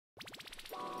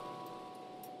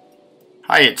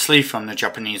Hi, it's Lee from the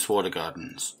Japanese Water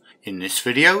Gardens. In this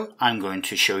video, I'm going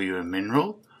to show you a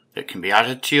mineral that can be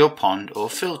added to your pond or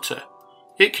filter.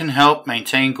 It can help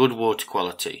maintain good water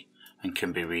quality and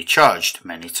can be recharged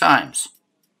many times.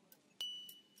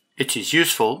 It is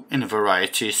useful in a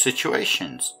variety of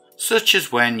situations, such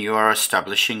as when you are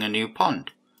establishing a new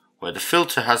pond, where the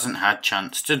filter hasn't had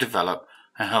chance to develop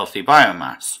a healthy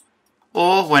biomass,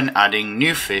 or when adding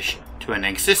new fish to an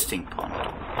existing pond.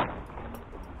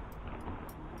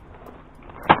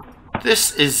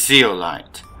 This is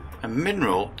zeolite, a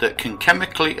mineral that can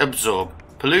chemically absorb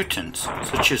pollutants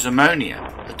such as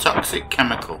ammonia, a toxic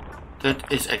chemical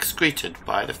that is excreted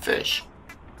by the fish.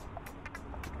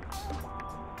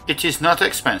 It is not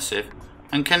expensive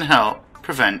and can help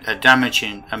prevent a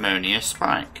damaging ammonia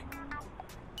spike.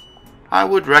 I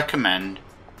would recommend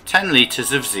 10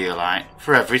 litres of zeolite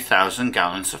for every 1,000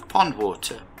 gallons of pond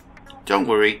water. Don't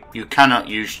worry, you cannot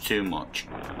use too much.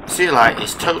 Zeolite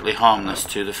is totally harmless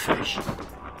to the fish.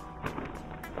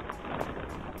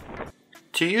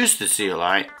 To use the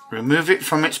zeolite, remove it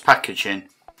from its packaging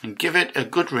and give it a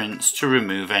good rinse to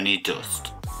remove any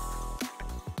dust.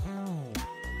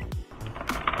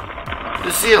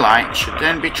 The zeolite should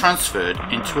then be transferred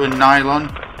into a nylon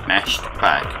meshed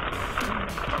bag.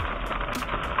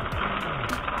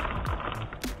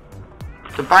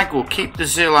 The bag will keep the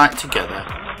zeolite together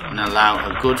and allow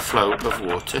a good flow of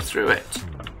water through it.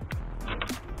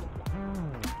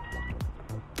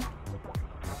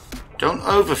 Don't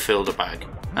overfill the bag,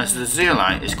 as the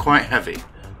zeolite is quite heavy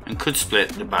and could split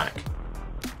the bag.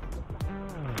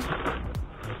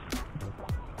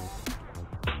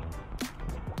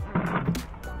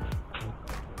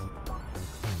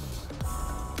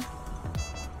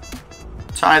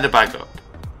 Tie the bag up.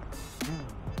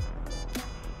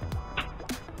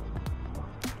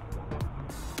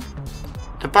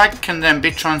 The bag can then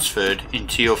be transferred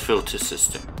into your filter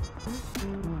system,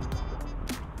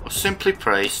 or simply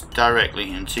placed directly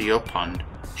into your pond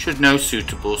should no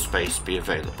suitable space be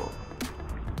available.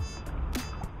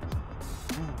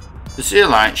 The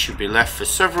zeolite should be left for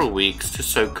several weeks to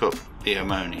soak up the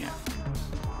ammonia.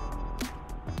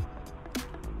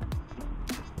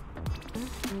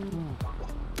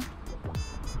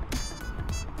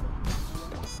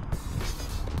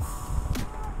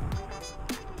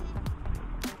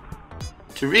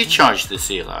 To recharge the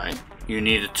zeolite, you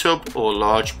need a tub or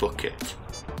large bucket.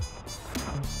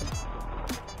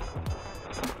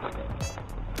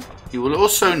 You will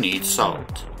also need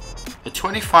salt. A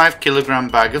 25 kilogram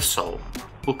bag of salt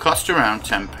will cost around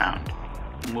 £10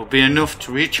 and will be enough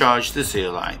to recharge the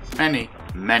zeolite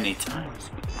many times.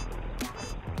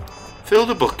 Fill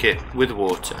the bucket with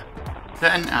water,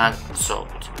 then add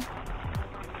salt.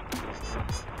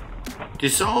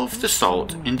 Dissolve the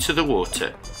salt into the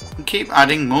water and keep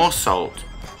adding more salt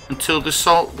until the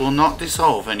salt will not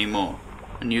dissolve anymore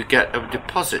and you get a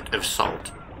deposit of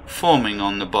salt forming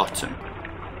on the bottom.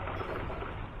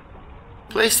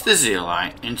 Place the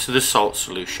zeolite into the salt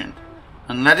solution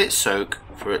and let it soak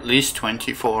for at least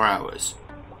 24 hours.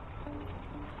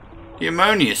 The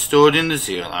ammonia stored in the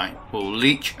zeolite will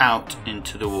leach out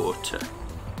into the water.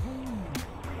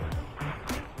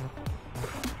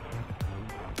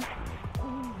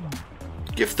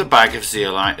 Give the bag of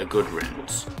zeolite a good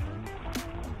rinse.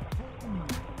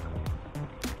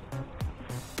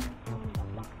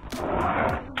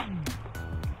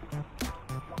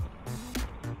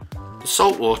 The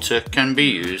salt water can be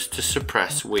used to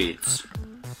suppress weeds.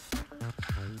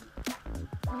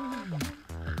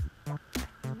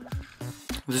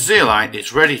 The zeolite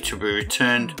is ready to be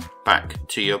returned back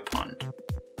to your pond.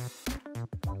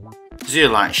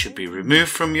 Zeolite should be removed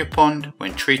from your pond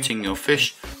when treating your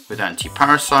fish with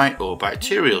anti-parasite or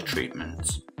bacterial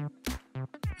treatments.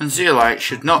 And zeolite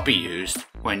should not be used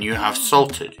when you have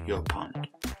salted your pond.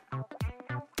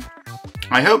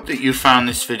 I hope that you found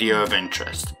this video of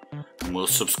interest and will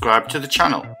subscribe to the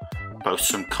channel, post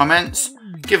some comments,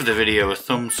 give the video a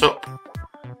thumbs up.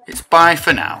 It's bye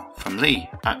for now from Lee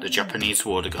at the Japanese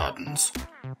Water Gardens.